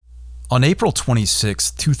On April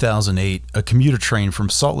 26, 2008, a commuter train from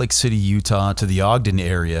Salt Lake City, Utah to the Ogden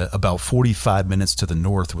area, about 45 minutes to the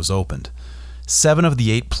north, was opened. 7 of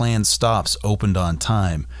the 8 planned stops opened on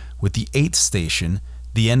time, with the 8th station,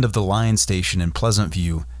 the end of the line station in Pleasant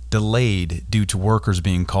View, delayed due to workers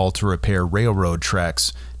being called to repair railroad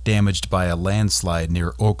tracks damaged by a landslide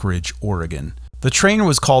near Oak Ridge, Oregon. The train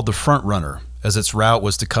was called the Front Runner, as its route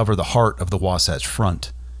was to cover the heart of the Wasatch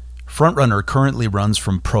Front. Front Runner currently runs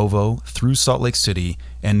from Provo through Salt Lake City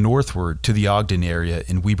and northward to the Ogden area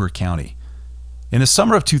in Weber County. In the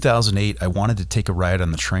summer of 2008, I wanted to take a ride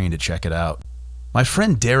on the train to check it out. My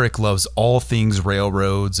friend Derek loves all things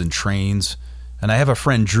railroads and trains, and I have a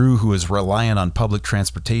friend Drew who is reliant on public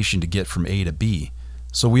transportation to get from A to B.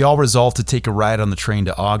 So we all resolved to take a ride on the train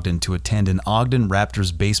to Ogden to attend an Ogden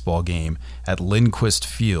Raptors baseball game at Lindquist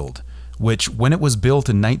Field, which, when it was built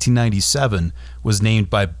in 1997, was named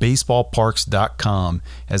by BaseballParks.com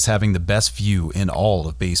as having the best view in all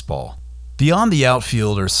of baseball. Beyond the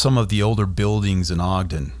outfield are some of the older buildings in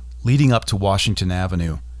Ogden, leading up to Washington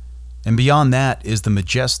Avenue. And beyond that is the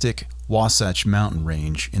majestic Wasatch Mountain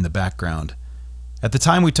Range in the background. At the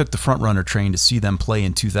time we took the Front Runner train to see them play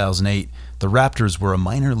in 2008, the Raptors were a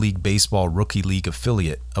minor league baseball rookie league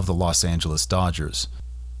affiliate of the Los Angeles Dodgers.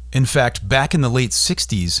 In fact, back in the late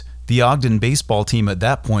 60s, the Ogden baseball team at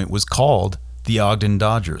that point was called the Ogden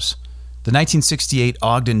Dodgers. The 1968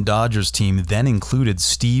 Ogden Dodgers team then included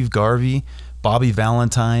Steve Garvey, Bobby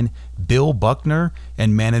Valentine, Bill Buckner,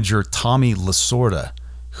 and manager Tommy Lasorda,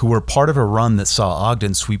 who were part of a run that saw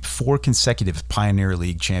Ogden sweep 4 consecutive Pioneer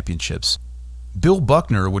League championships. Bill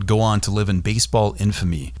Buckner would go on to live in baseball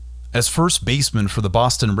infamy as first baseman for the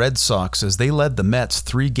Boston Red Sox as they led the Mets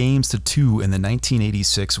 3-2 in the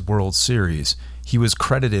 1986 World Series. He was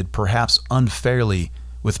credited, perhaps unfairly,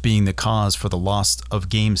 with being the cause for the loss of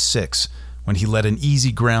Game 6 when he let an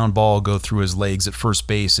easy ground ball go through his legs at first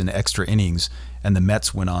base in extra innings, and the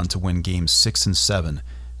Mets went on to win Games 6 and 7,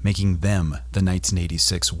 making them the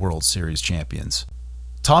 1986 World Series champions.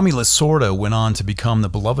 Tommy Lasorda went on to become the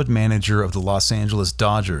beloved manager of the Los Angeles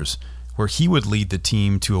Dodgers, where he would lead the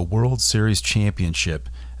team to a World Series championship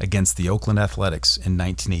against the Oakland Athletics in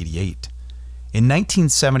 1988. In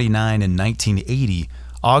 1979 and 1980,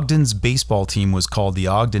 Ogden's baseball team was called the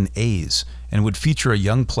Ogden A's and would feature a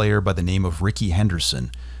young player by the name of Rickey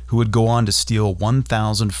Henderson, who would go on to steal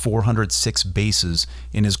 1,406 bases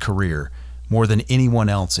in his career, more than anyone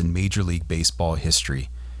else in Major League Baseball history.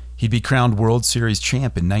 He'd be crowned World Series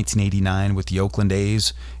champ in 1989 with the Oakland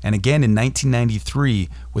A's and again in 1993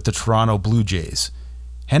 with the Toronto Blue Jays.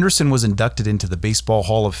 Henderson was inducted into the Baseball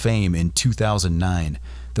Hall of Fame in 2009.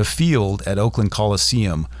 The field at Oakland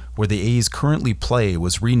Coliseum, where the A's currently play,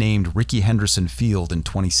 was renamed Rickey Henderson Field in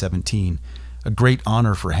 2017, a great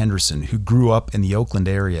honor for Henderson, who grew up in the Oakland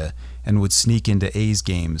area and would sneak into A's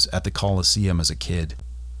games at the Coliseum as a kid.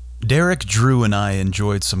 Derek, Drew, and I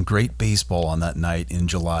enjoyed some great baseball on that night in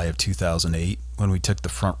July of 2008 when we took the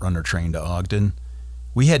Front Runner train to Ogden.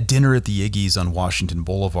 We had dinner at the Iggy's on Washington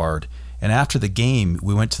Boulevard, and after the game,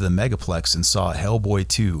 we went to the Megaplex and saw Hellboy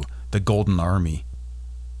 2, The Golden Army.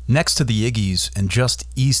 Next to the Iggy's and just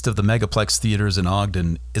east of the Megaplex theaters in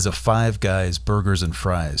Ogden is a Five Guys Burgers and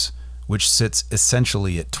Fries, which sits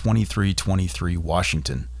essentially at 2323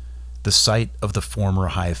 Washington, the site of the former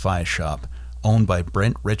Hi-Fi shop, owned by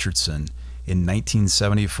Brent Richardson in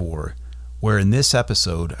 1974, where in this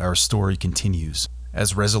episode our story continues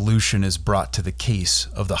as resolution is brought to the case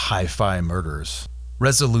of the Hi-Fi murders.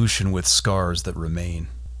 Resolution with scars that remain.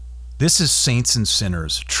 This is Saints and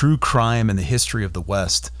Sinners, True Crime in the History of the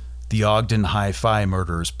West, the Ogden Hi-Fi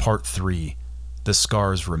Murders, Part 3, The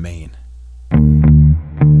Scars Remain.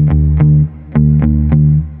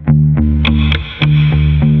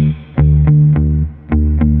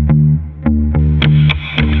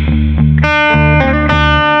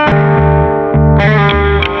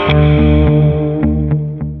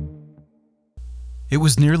 It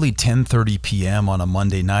was nearly 10:30 p.m. on a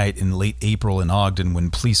Monday night in late April in Ogden when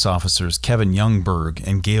police officers Kevin Youngberg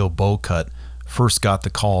and Gail Bowcut first got the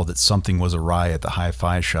call that something was awry at the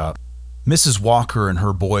Hi-Fi shop. Mrs. Walker and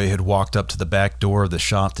her boy had walked up to the back door of the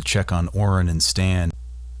shop to check on Orrin and Stan,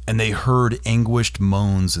 and they heard anguished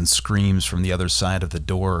moans and screams from the other side of the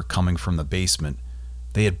door coming from the basement.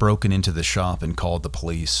 They had broken into the shop and called the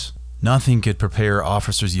police. Nothing could prepare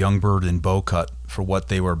Officers Youngberg and Bowcut for what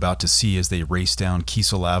they were about to see as they raced down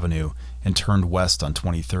Kiesel Avenue and turned west on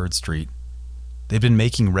 23rd Street. They'd been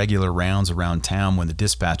making regular rounds around town when the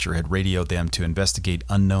dispatcher had radioed them to investigate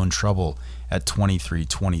unknown trouble at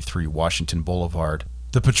 2323 Washington Boulevard.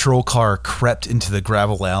 The patrol car crept into the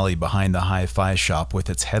gravel alley behind the Hi-Fi shop with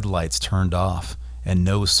its headlights turned off and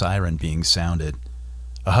no siren being sounded.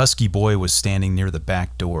 A husky boy was standing near the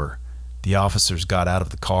back door. The officers got out of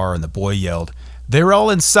the car and the boy yelled, "They're all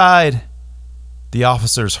inside!" The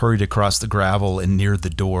officers hurried across the gravel and neared the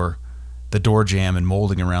door. The door jamb and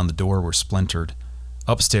molding around the door were splintered.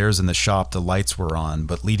 Upstairs in the shop the lights were on,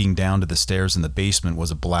 but leading down to the stairs in the basement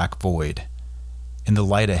was a black void. In the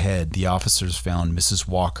light ahead, the officers found Mrs.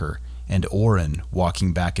 Walker and Orrin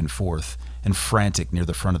walking back and forth and frantic near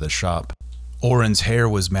the front of the shop. Orrin's hair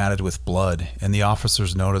was matted with blood, and the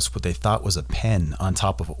officers noticed what they thought was a pen on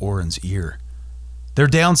top of Orrin's ear. "They're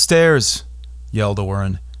downstairs!" yelled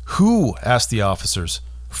Orrin. "Who?" asked the officers.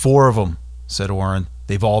 "4 of them," said Orrin.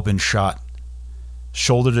 "They've all been shot."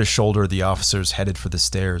 Shoulder to shoulder, the officers headed for the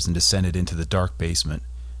stairs and descended into the dark basement,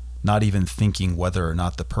 not even thinking whether or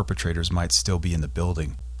not the perpetrators might still be in the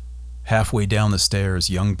building. Halfway down the stairs,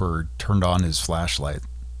 Youngberg turned on his flashlight.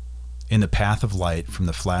 In the path of light from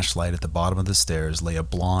the flashlight at the bottom of the stairs lay a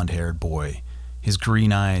blonde-haired boy, his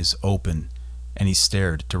green eyes open, and he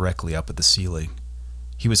stared directly up at the ceiling.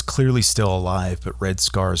 He was clearly still alive, but red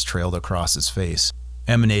scars trailed across his face.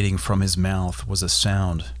 Emanating from his mouth was a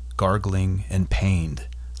sound, gargling and pained,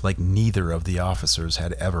 like neither of the officers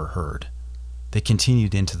had ever heard. They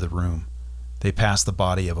continued into the room. They passed the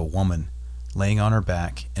body of a woman, laying on her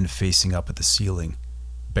back and facing up at the ceiling,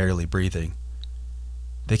 barely breathing.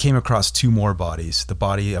 They came across 2 more bodies, the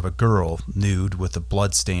body of a girl, nude, with a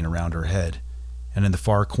blood stain around her head, and in the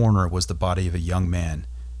far corner was the body of a young man,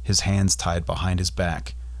 his hands tied behind his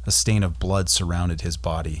back. A stain of blood surrounded his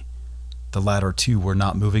body. The latter 2 were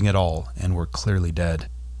not moving at all and were clearly dead.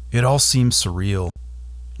 It all seemed surreal.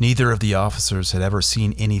 Neither of the officers had ever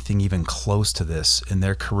seen anything even close to this in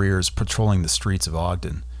their careers patrolling the streets of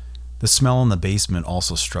Ogden. The smell in the basement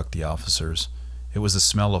also struck the officers. It was the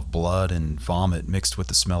smell of blood and vomit mixed with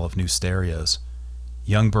the smell of new stereos.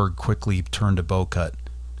 Youngberg quickly turned to Bowcut.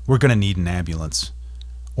 "We're going to need an ambulance."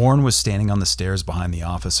 Orrin was standing on the stairs behind the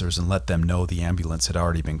officers and let them know the ambulance had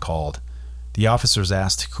already been called. The officers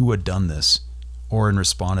asked who had done this. Orrin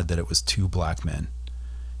responded that it was 2 black men.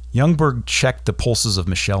 Youngberg checked the pulses of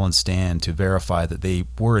Michelle and Stan to verify that they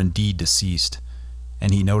were indeed deceased,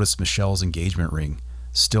 and he noticed Michelle's engagement ring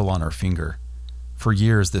still on her finger. For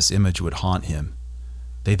years this image would haunt him.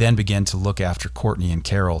 They then began to look after Courtney and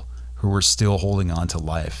Carol, who were still holding on to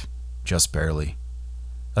life, just barely.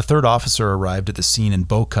 A 3rd officer arrived at the scene and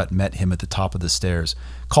Bowcut met him at the top of the stairs.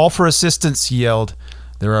 "Call for assistance," he yelled.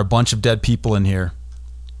 "There are a bunch of dead people in here."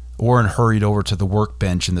 Orrin hurried over to the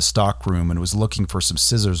workbench in the stockroom and was looking for some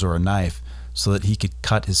scissors or a knife so that he could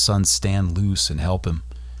cut his son Stan loose and help him.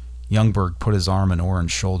 Youngberg put his arm on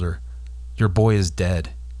Orrin's shoulder. "Your boy is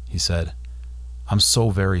dead," he said. "I'm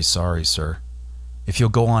so very sorry, sir. If you'll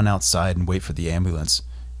go on outside and wait for the ambulance,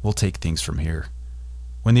 we'll take things from here."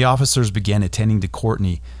 When the officers began attending to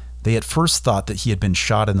Courtney, they at first thought that he had been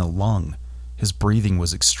shot in the lung. His breathing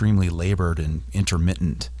was extremely labored and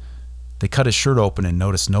intermittent. They cut his shirt open and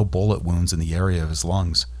noticed no bullet wounds in the area of his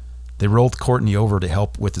lungs. They rolled Courtney over to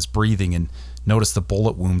help with his breathing and noticed the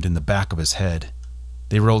bullet wound in the back of his head.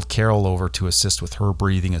 They rolled Carol over to assist with her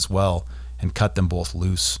breathing as well and cut them both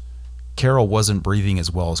loose. Carol wasn't breathing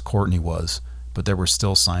as well as Courtney was, but there were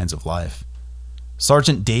still signs of life.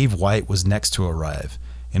 Sergeant Dave White was next to arrive,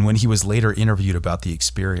 and when he was later interviewed about the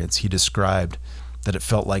experience, he described that it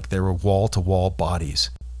felt like there were wall-to-wall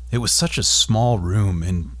bodies. It was such a small room,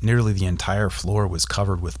 and nearly the entire floor was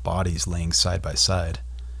covered with bodies laying side by side.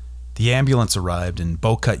 The ambulance arrived, and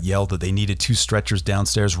Bowcut yelled that they needed 2 stretchers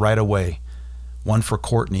downstairs right away, one for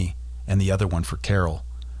Courtney and the other one for Carol.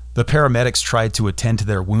 The paramedics tried to attend to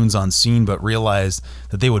their wounds on scene, but realized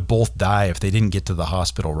that they would both die if they didn't get to the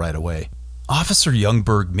hospital right away. Officer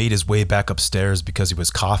Youngberg made his way back upstairs because he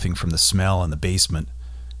was coughing from the smell in the basement.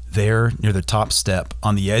 There, near the top step,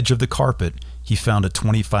 on the edge of the carpet, he found a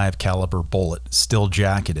 .25 caliber bullet, still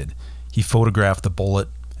jacketed. He photographed the bullet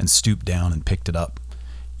and stooped down and picked it up.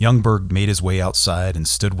 Youngberg made his way outside and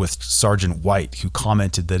stood with Sergeant White, who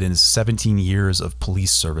commented that in his 17 years of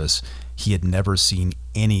police service, he had never seen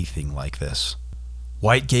anything like this.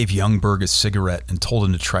 White gave Youngberg a cigarette and told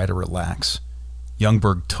him to try to relax.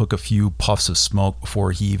 Youngberg took a few puffs of smoke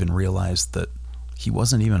before he even realized that he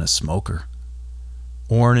wasn't even a smoker.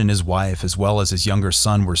 Orrin and his wife, as well as his younger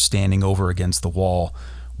son, were standing over against the wall,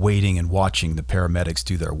 waiting and watching the paramedics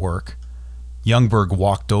do their work. Youngberg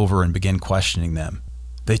walked over and began questioning them.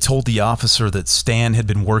 They told the officer that Stan had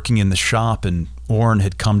been working in the shop and Orrin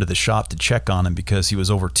had come to the shop to check on him because he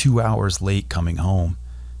was over 2 hours late coming home.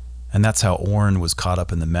 And that's how Orrin was caught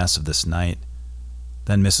up in the mess of this night.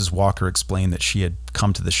 Then Mrs. Walker explained that she had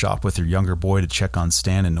come to the shop with her younger boy to check on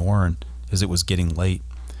Stan and Orrin as it was getting late.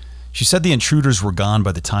 She said the intruders were gone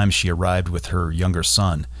by the time she arrived with her younger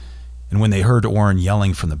son, and when they heard Orrin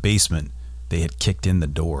yelling from the basement, they had kicked in the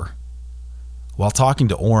door. While talking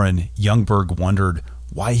to Orrin, Youngberg wondered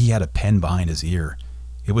why he had a pen behind his ear.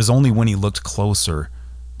 It was only when he looked closer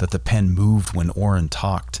that the pen moved when Orrin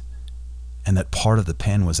talked, and that part of the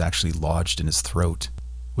pen was actually lodged in his throat.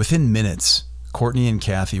 Within minutes, Courtney and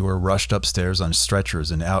Kathy were rushed upstairs on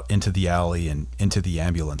stretchers and out into the alley and into the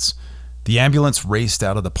ambulance. The ambulance raced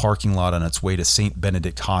out of the parking lot on its way to St.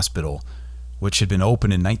 Benedict Hospital, which had been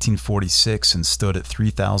opened in 1946 and stood at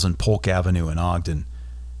 3000 Polk Avenue in Ogden.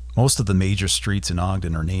 Most of the major streets in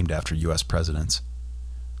Ogden are named after U.S. presidents.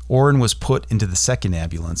 Orrin was put into the second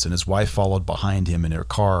ambulance, and his wife followed behind him in her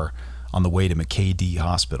car on the way to McKay-D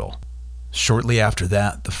Hospital. Shortly after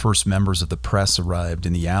that, the first members of the press arrived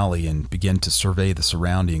in the alley and began to survey the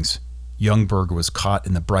surroundings. Youngberg was caught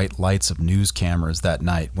in the bright lights of news cameras that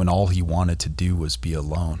night when all he wanted to do was be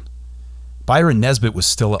alone. Byron Nesbitt was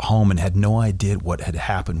still at home and had no idea what had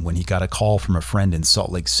happened when he got a call from a friend in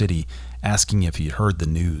Salt Lake City asking if he'd heard the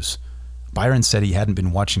news. Byron said he hadn't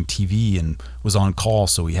been watching TV and was on call,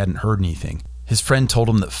 so he hadn't heard anything. His friend told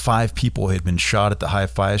him that 5 people had been shot at the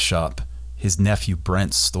hi-fi shop, his nephew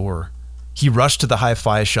Brent's store. He rushed to the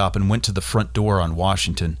hi-fi shop and went to the front door on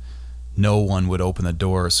Washington. No one would open the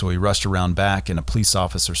door, so he rushed around back and a police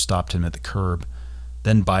officer stopped him at the curb.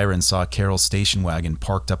 Then Byron saw Carol's station wagon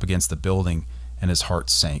parked up against the building, and his heart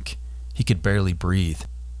sank. He could barely breathe.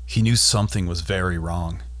 He knew something was very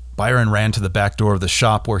wrong. Byron ran to the back door of the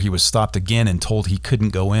shop, where he was stopped again and told he couldn't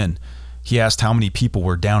go in. He asked how many people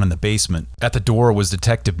were down in the basement. At the door was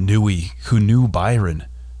Detective Newey, who knew Byron,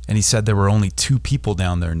 and he said there were only 2 people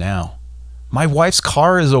down there now. "My wife's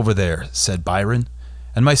car is over there," said Byron,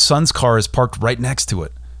 "and my son's car is parked right next to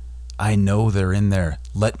it." "I know they're in there.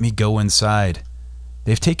 Let me go inside."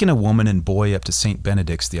 "They've taken a woman and boy up to St.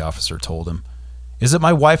 Benedict's," the officer told him. "Is it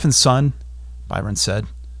my wife and son?" Byron said.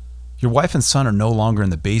 "Your wife and son are no longer in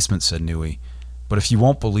the basement," said Newey, "but if you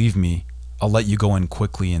won't believe me, I'll let you go in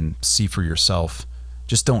quickly and see for yourself.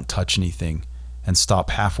 Just don't touch anything, and stop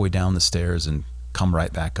halfway down the stairs and come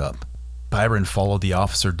right back up." Byron followed the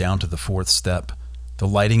officer down to the 4th step. The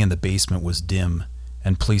lighting in the basement was dim,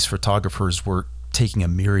 and police photographers were taking a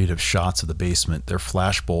myriad of shots of the basement, their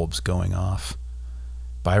flash bulbs going off.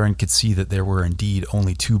 Byron could see that there were indeed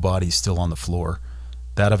only 2 bodies still on the floor,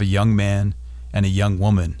 that of a young man and a young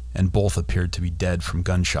woman, and both appeared to be dead from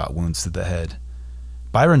gunshot wounds to the head.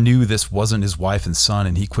 Byron knew this wasn't his wife and son,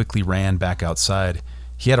 and he quickly ran back outside.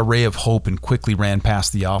 He had a ray of hope and quickly ran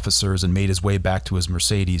past the officers and made his way back to his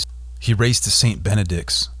Mercedes. He raced to St.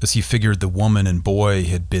 Benedict's, as he figured the woman and boy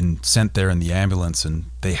had been sent there in the ambulance, and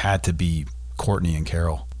they had to be Courtney and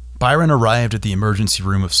Carol. Byron arrived at the emergency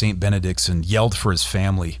room of St. Benedict's and yelled for his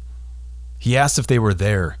family. He asked if they were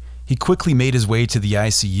there. He quickly made his way to the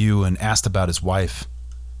ICU and asked about his wife.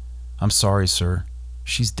 "I'm sorry, sir.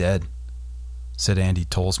 She's dead," said Andy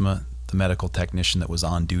Tolsma, the medical technician that was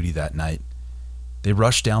on duty that night. They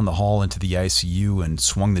rushed down the hall into the ICU and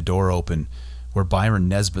swung the door open, where Byron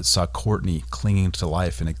Nesbitt saw Courtney clinging to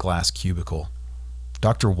life in a glass cubicle.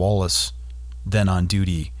 Dr. Wallace, then on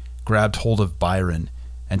duty, grabbed hold of Byron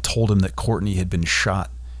and told him that Courtney had been shot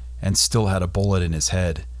and still had a bullet in his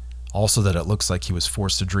head. Also that it looks like he was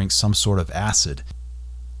forced to drink some sort of acid,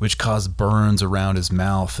 which caused burns around his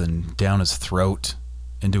mouth and down his throat,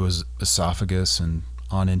 into his esophagus, and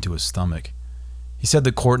on into his stomach. He said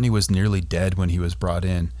that Courtney was nearly dead when he was brought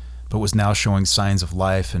in, but was now showing signs of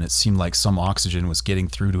life, and it seemed like some oxygen was getting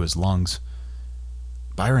through to his lungs.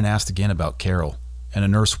 Byron asked again about Carol, and a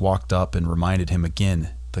nurse walked up and reminded him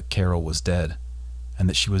again that Carol was dead, and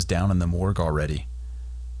that she was down in the morgue already.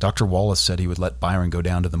 Dr. Wallace said he would let Byron go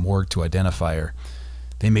down to the morgue to identify her.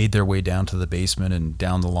 They made their way down to the basement and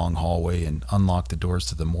down the long hallway and unlocked the doors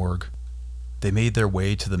to the morgue. They made their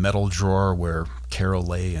way to the metal drawer where Carol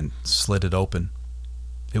lay and slid it open.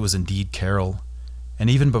 It was indeed Carol, and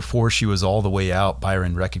even before she was all the way out,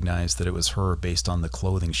 Byron recognized that it was her based on the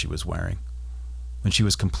clothing she was wearing. When she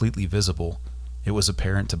was completely visible, it was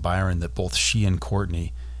apparent to Byron that both she and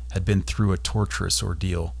Courtney had been through a torturous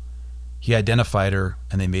ordeal. He identified her,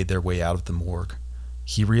 and they made their way out of the morgue.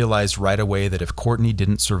 He realized right away that if Courtney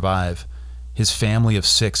didn't survive, his family of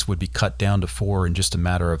 6 would be cut down to 4 in just a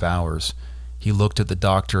matter of hours. He looked at the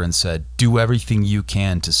doctor and said, "Do everything you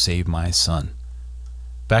can to save my son."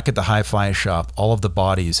 Back at the hi-fi shop, all of the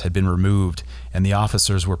bodies had been removed, and the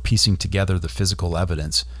officers were piecing together the physical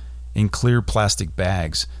evidence. In clear plastic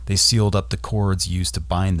bags, they sealed up the cords used to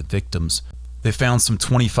bind the victims. They found some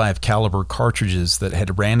 .25 caliber cartridges that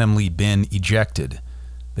had randomly been ejected.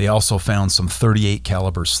 They also found some .38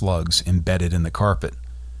 caliber slugs embedded in the carpet.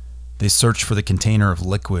 They searched for the container of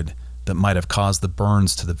liquid that might have caused the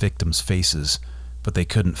burns to the victims' faces, but they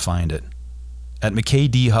couldn't find it. At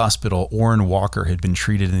McKay-Dee Hospital, Orrin Walker had been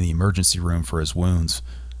treated in the emergency room for his wounds.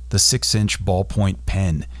 The 6-inch ballpoint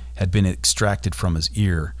pen had been extracted from his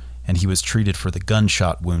ear, and he was treated for the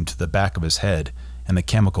gunshot wound to the back of his head and the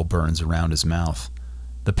chemical burns around his mouth.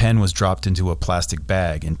 The pen was dropped into a plastic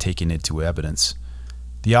bag and taken into evidence.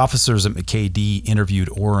 The officers at McKay-Dee interviewed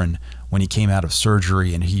Orrin when he came out of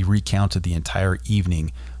surgery, and he recounted the entire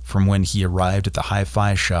evening from when he arrived at the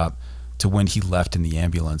hi-fi shop to when he left in the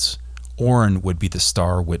ambulance. Orrin would be the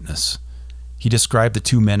star witness. He described the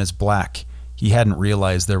two men as black. He hadn't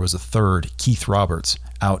realized there was a third, Keith Roberts,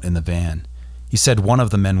 out in the van. He said one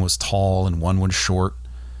of the men was tall and one was short.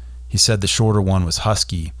 He said the shorter one was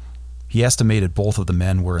husky. He estimated both of the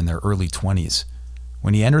men were in their early 20s.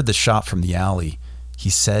 When he entered the shop from the alley, he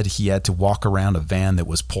said he had to walk around a van that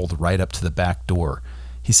was pulled right up to the back door.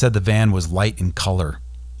 He said the van was light in color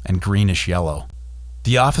and greenish yellow.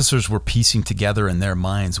 The officers were piecing together in their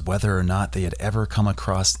minds whether or not they had ever come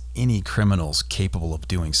across any criminals capable of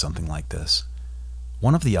doing something like this.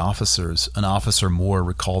 One of the officers, an Officer Moore,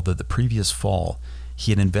 recalled that the previous fall,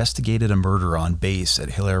 he had investigated a murder on base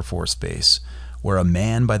at Hill Air Force Base, where a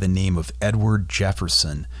man by the name of Edward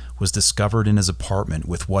Jefferson was discovered in his apartment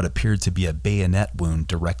with what appeared to be a bayonet wound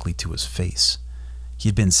directly to his face. He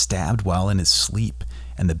had been stabbed while in his sleep,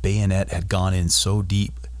 and the bayonet had gone in so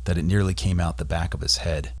deep that it nearly came out the back of his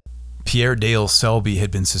head. Pierre Dale Selby had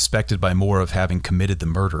been suspected by Moore of having committed the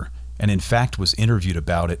murder, and in fact was interviewed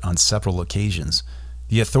about it on several occasions.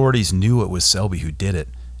 The authorities knew it was Selby who did it,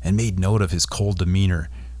 and made note of his cold demeanor,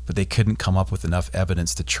 but they couldn't come up with enough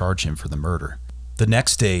evidence to charge him for the murder. The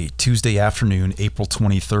next day, Tuesday afternoon, April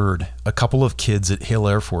 23rd, a couple of kids at Hill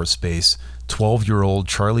Air Force Base, 12-year-old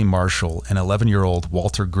Charlie Marshall and 11-year-old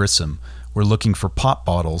Walter Grissom, were looking for pop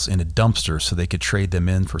bottles in a dumpster so they could trade them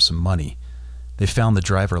in for some money. They found the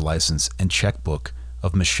driver license and checkbook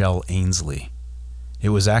of Michelle Ainsley. It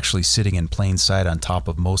was actually sitting in plain sight on top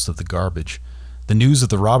of most of the garbage. The news of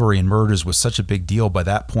the robbery and murders was such a big deal by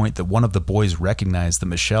that point that one of the boys recognized that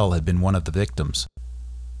Michelle had been one of the victims.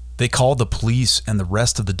 They called the police, and the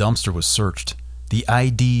rest of the dumpster was searched. The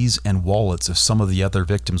IDs and wallets of some of the other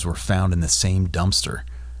victims were found in the same dumpster.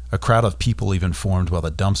 A crowd of people even formed while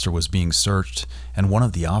the dumpster was being searched, and one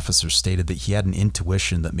of the officers stated that he had an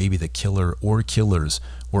intuition that maybe the killer or killers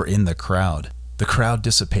were in the crowd. The crowd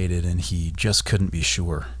dissipated, and he just couldn't be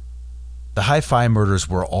sure. The hi-fi murders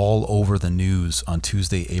were all over the news on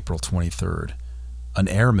Tuesday, April 23rd. An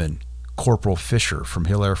airman, Corporal Fisher from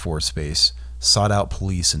Hill Air Force Base, sought out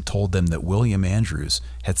police and told them that William Andrews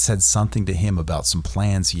had said something to him about some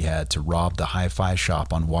plans he had to rob the hi-fi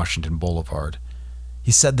shop on Washington Boulevard.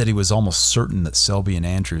 He said that he was almost certain that Selby and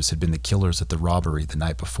Andrews had been the killers at the robbery the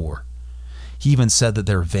night before. He even said that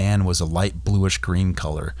their van was a light bluish-green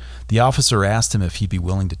color. The officer asked him if he'd be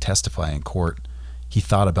willing to testify in court. He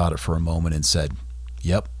thought about it for a moment and said,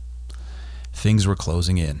 "Yep." Things were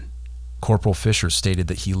closing in. Corporal Fisher stated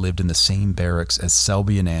that he lived in the same barracks as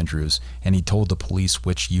Selby and Andrews, and he told the police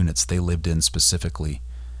which units they lived in specifically.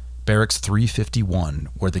 Barracks 351,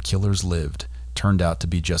 where the killers lived, turned out to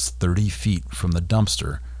be just 30 feet from the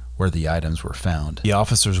dumpster where the items were found. The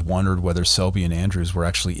officers wondered whether Selby and Andrews were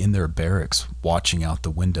actually in their barracks, watching out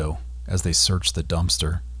the window as they searched the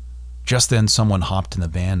dumpster. Just then, someone hopped in the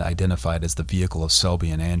van identified as the vehicle of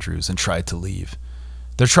Selby and Andrews and tried to leave.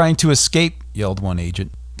 "They're trying to escape," yelled one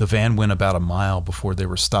agent. The van went about a mile before they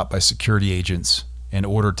were stopped by security agents and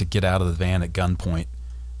ordered to get out of the van at gunpoint.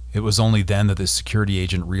 It was only then that the security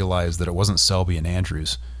agent realized that it wasn't Selby and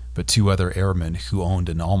Andrews, but two other airmen who owned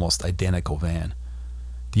an almost identical van.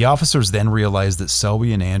 The officers then realized that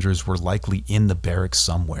Selby and Andrews were likely in the barracks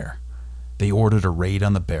somewhere. They ordered a raid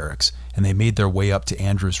on the barracks, and they made their way up to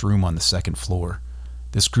Andrews' room on the second floor.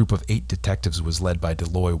 This group of 8 detectives was led by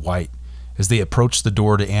Deloy White. As they approached the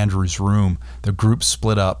door to Andrews' room, the group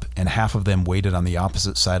split up, and half of them waited on the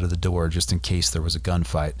opposite side of the door just in case there was a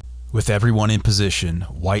gunfight. With everyone in position,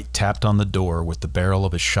 White tapped on the door with the barrel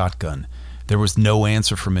of his shotgun. There was no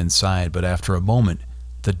answer from inside, but after a moment,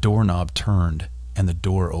 the doorknob turned, and the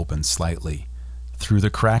door opened slightly. Through the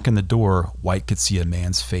crack in the door, White could see a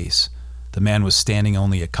man's face. The man was standing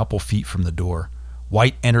only a couple feet from the door.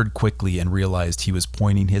 White entered quickly and realized he was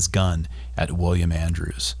pointing his gun at William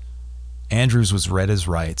Andrews. Andrews was read his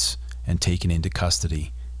rights and taken into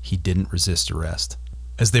custody. He didn't resist arrest.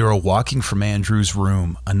 As they were walking from Andrews'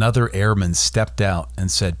 room, another airman stepped out and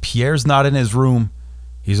said, "Pierre's not in his room.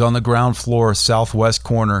 He's on the ground floor, southwest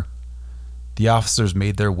corner." The officers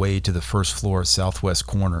made their way to the first floor, southwest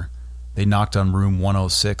corner. They knocked on room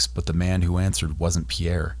 106, but the man who answered wasn't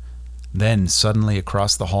Pierre. Then, suddenly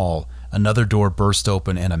across the hall, another door burst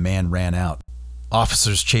open and a man ran out.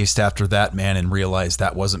 Officers chased after that man and realized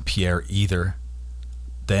that wasn't Pierre either.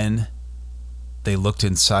 Then, they looked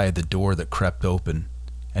inside the door that crept open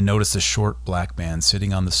and noticed a short black man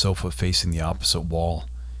sitting on the sofa facing the opposite wall.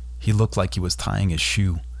 He looked like he was tying his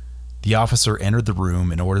shoe. The officer entered the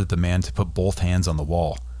room and ordered the man to put both hands on the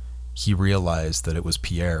wall. He realized that it was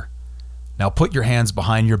Pierre. "Now put your hands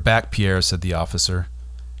behind your back, Pierre," said the officer.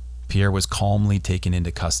 Pierre was calmly taken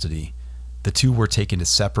into custody. The two were taken to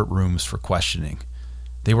separate rooms for questioning.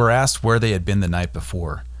 They were asked where they had been the night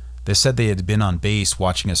before. They said they had been on base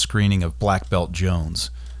watching a screening of Black Belt Jones.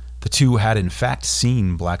 The two had in fact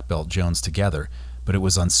seen Black Belt Jones together, but it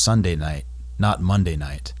was on Sunday night, not Monday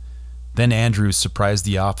night. Then Andrews surprised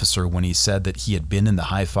the officer when he said that he had been in the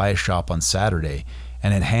hi-fi shop on Saturday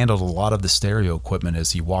and had handled a lot of the stereo equipment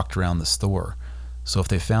as he walked around the store. So if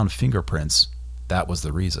they found fingerprints, that was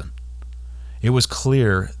the reason. It was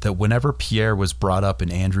clear that whenever Pierre was brought up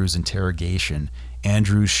in Andrews' interrogation,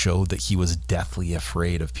 Andrews showed that he was deathly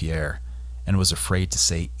afraid of Pierre and was afraid to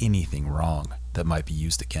say anything wrong that might be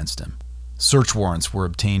used against him. Search warrants were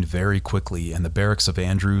obtained very quickly, and the barracks of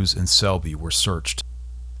Andrews and Selby were searched.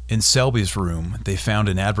 In Selby's room, they found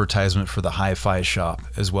an advertisement for the hi-fi shop,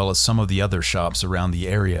 as well as some of the other shops around the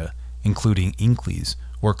area, including Inkley's,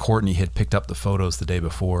 where Courtney had picked up the photos the day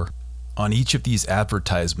before. On each of these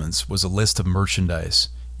advertisements was a list of merchandise,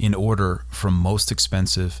 in order from most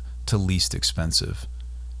expensive to least expensive.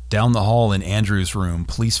 Down the hall in Andrews' room,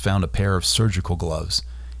 police found a pair of surgical gloves.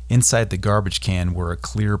 Inside the garbage can were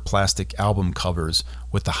clear plastic album covers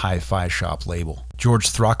with the hi-fi shop label. George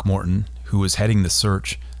Throckmorton, who was heading the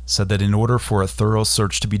search, said that in order for a thorough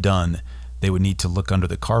search to be done, they would need to look under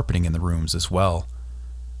the carpeting in the rooms as well.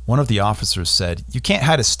 One of the officers said, "You can't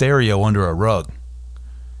hide a stereo under a rug."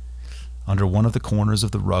 Under one of the corners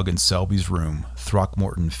of the rug in Selby's room,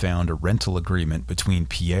 Throckmorton found a rental agreement between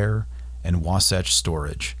Pierre and Wasatch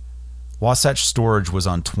Storage. Wasatch Storage was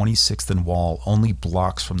on 26th and Wall, only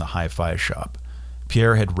blocks from the hi-fi shop.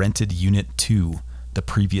 Pierre had rented Unit 2 the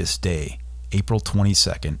previous day, April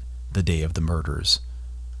 22nd, the day of the murders.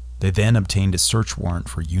 They then obtained a search warrant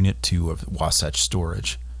for Unit 2 of Wasatch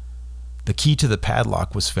Storage. The key to the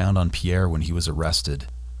padlock was found on Pierre when he was arrested.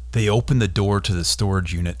 They opened the door to the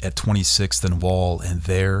storage unit at 26th and Wall, and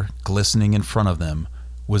there, glistening in front of them,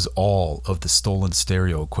 was all of the stolen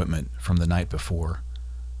stereo equipment from the night before.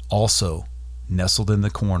 Also, nestled in the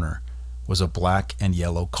corner, was a black and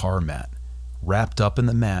yellow car mat. Wrapped up in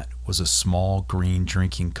the mat was a small green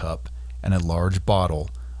drinking cup and a large bottle,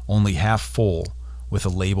 only half full, with a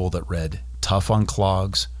label that read, "Tough on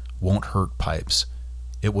clogs, won't hurt pipes."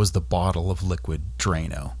 It was the bottle of liquid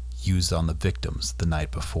Drano used on the victims the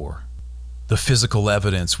night before. The physical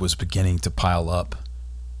evidence was beginning to pile up.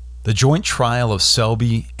 The joint trial of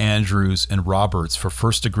Selby, Andrews, and Roberts for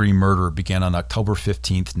first-degree murder began on October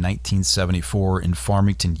 15, 1974 in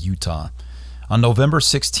Farmington, Utah. On November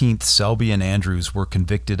 16th, Selby and Andrews were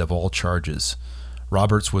convicted of all charges.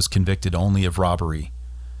 Roberts was convicted only of robbery.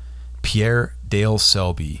 Pierre Dale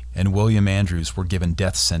Selby and William Andrews were given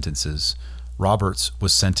death sentences. Roberts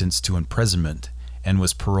was sentenced to imprisonment and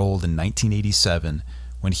was paroled in 1987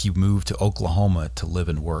 when he moved to Oklahoma to live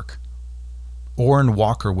and work. Orrin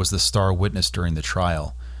Walker was the star witness during the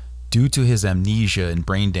trial. Due to his amnesia and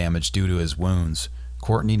brain damage due to his wounds,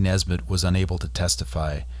 Courtney Nesbitt was unable to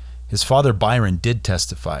testify. His father Byron did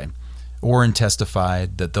testify. Orrin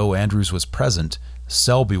testified that though Andrews was present,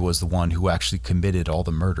 Selby was the one who actually committed all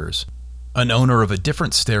the murders. An owner of a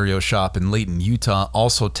different stereo shop in Layton, Utah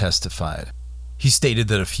also testified. He stated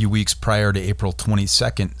that a few weeks prior to April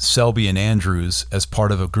 22nd, Selby and Andrews, as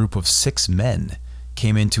part of a group of 6 men,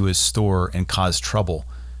 came into his store and caused trouble.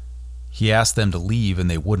 He asked them to leave and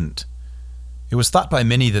they wouldn't. It was thought by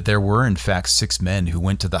many that there were in fact 6 men who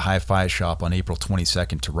went to the hi-fi shop on April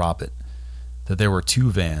 22nd to rob it, that there were 2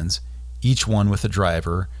 vans, each one with a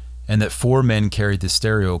driver, and that 4 men carried the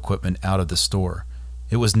stereo equipment out of the store.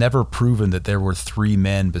 It was never proven that there were 3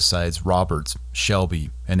 men besides Roberts, Shelby,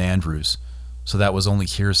 and Andrews, so that was only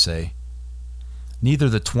hearsay. Neither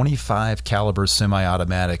the .25 caliber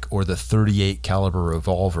semi-automatic or the .38 caliber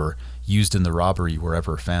revolver used in the robbery were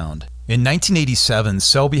ever found. In 1987,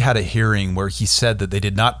 Selby had a hearing where he said that they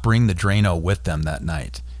did not bring the Drano with them that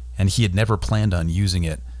night, and he had never planned on using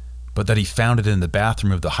it, but that he found it in the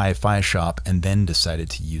bathroom of the hi-fi shop and then decided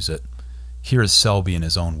to use it. Here is Selby in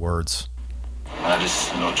his own words. I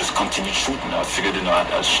just continued shooting. I figured,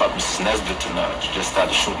 I shot Mrs. Nesbitt and just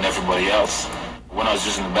started shooting everybody else. When I was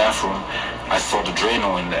using the bathroom, I saw the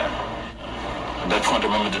Drano in there. At that point, I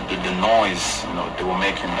remember the noise, they were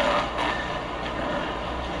making.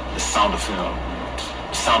 the sound of,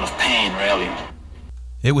 the sound of pain, really.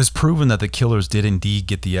 It was proven that the killers did indeed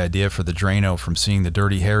get the idea for the Drano from seeing the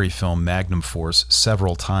Dirty Harry film Magnum Force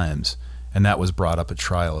several times, and that was brought up at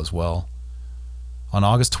trial as well. On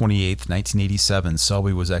August 28, 1987,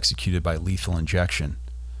 Selby was executed by lethal injection.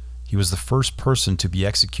 He was the first person to be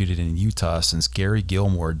executed in Utah since Gary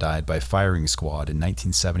Gilmore died by firing squad in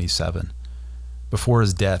 1977. Before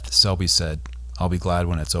his death, Selby said, "I'll be glad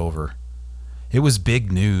when it's over." It was big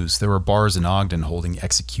news. There were bars in Ogden holding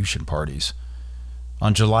execution parties.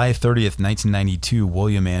 On July 30th, 1992,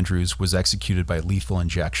 William Andrews was executed by lethal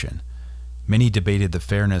injection. Many debated the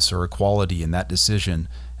fairness or equality in that decision,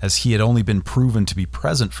 as he had only been proven to be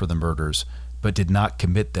present for the murders, but did not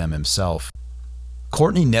commit them himself.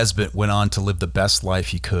 Courtney Nesbitt went on to live the best life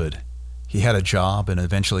he could. He had a job and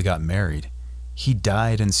eventually got married. He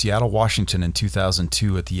died in Seattle, Washington in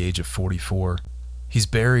 2002 at the age of 44. He's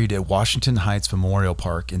buried at Washington Heights Memorial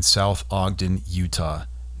Park in South Ogden, Utah,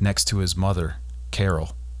 next to his mother,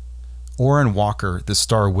 Carol. Orrin Walker, the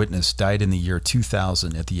star witness, died in the year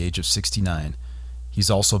 2000 at the age of 69. He's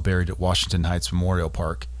also buried at Washington Heights Memorial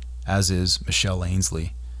Park, as is Michelle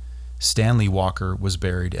Ainsley. Stanley Walker was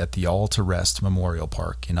buried at the All to Rest Memorial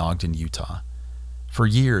Park in Ogden, Utah. For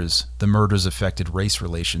years, the murders affected race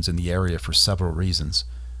relations in the area for several reasons.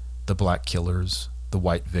 The black killers, the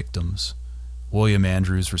white victims, William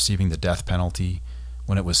Andrews receiving the death penalty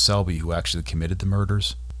when it was Selby who actually committed the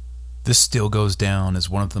murders. This still goes down as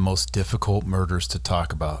one of the most difficult murders to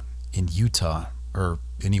talk about in Utah, or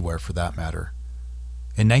anywhere for that matter.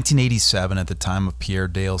 In 1987, at the time of Pierre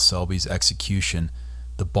Dale Selby's execution,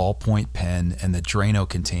 the ballpoint pen and the Drano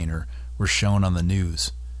container were shown on the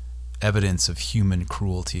news, evidence of human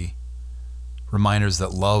cruelty. Reminders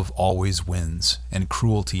that love always wins and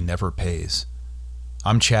cruelty never pays.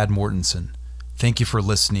 I'm Chad Mortensen. Thank you for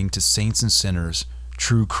listening to Saints and Sinners,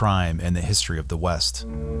 True Crime and the History of the West.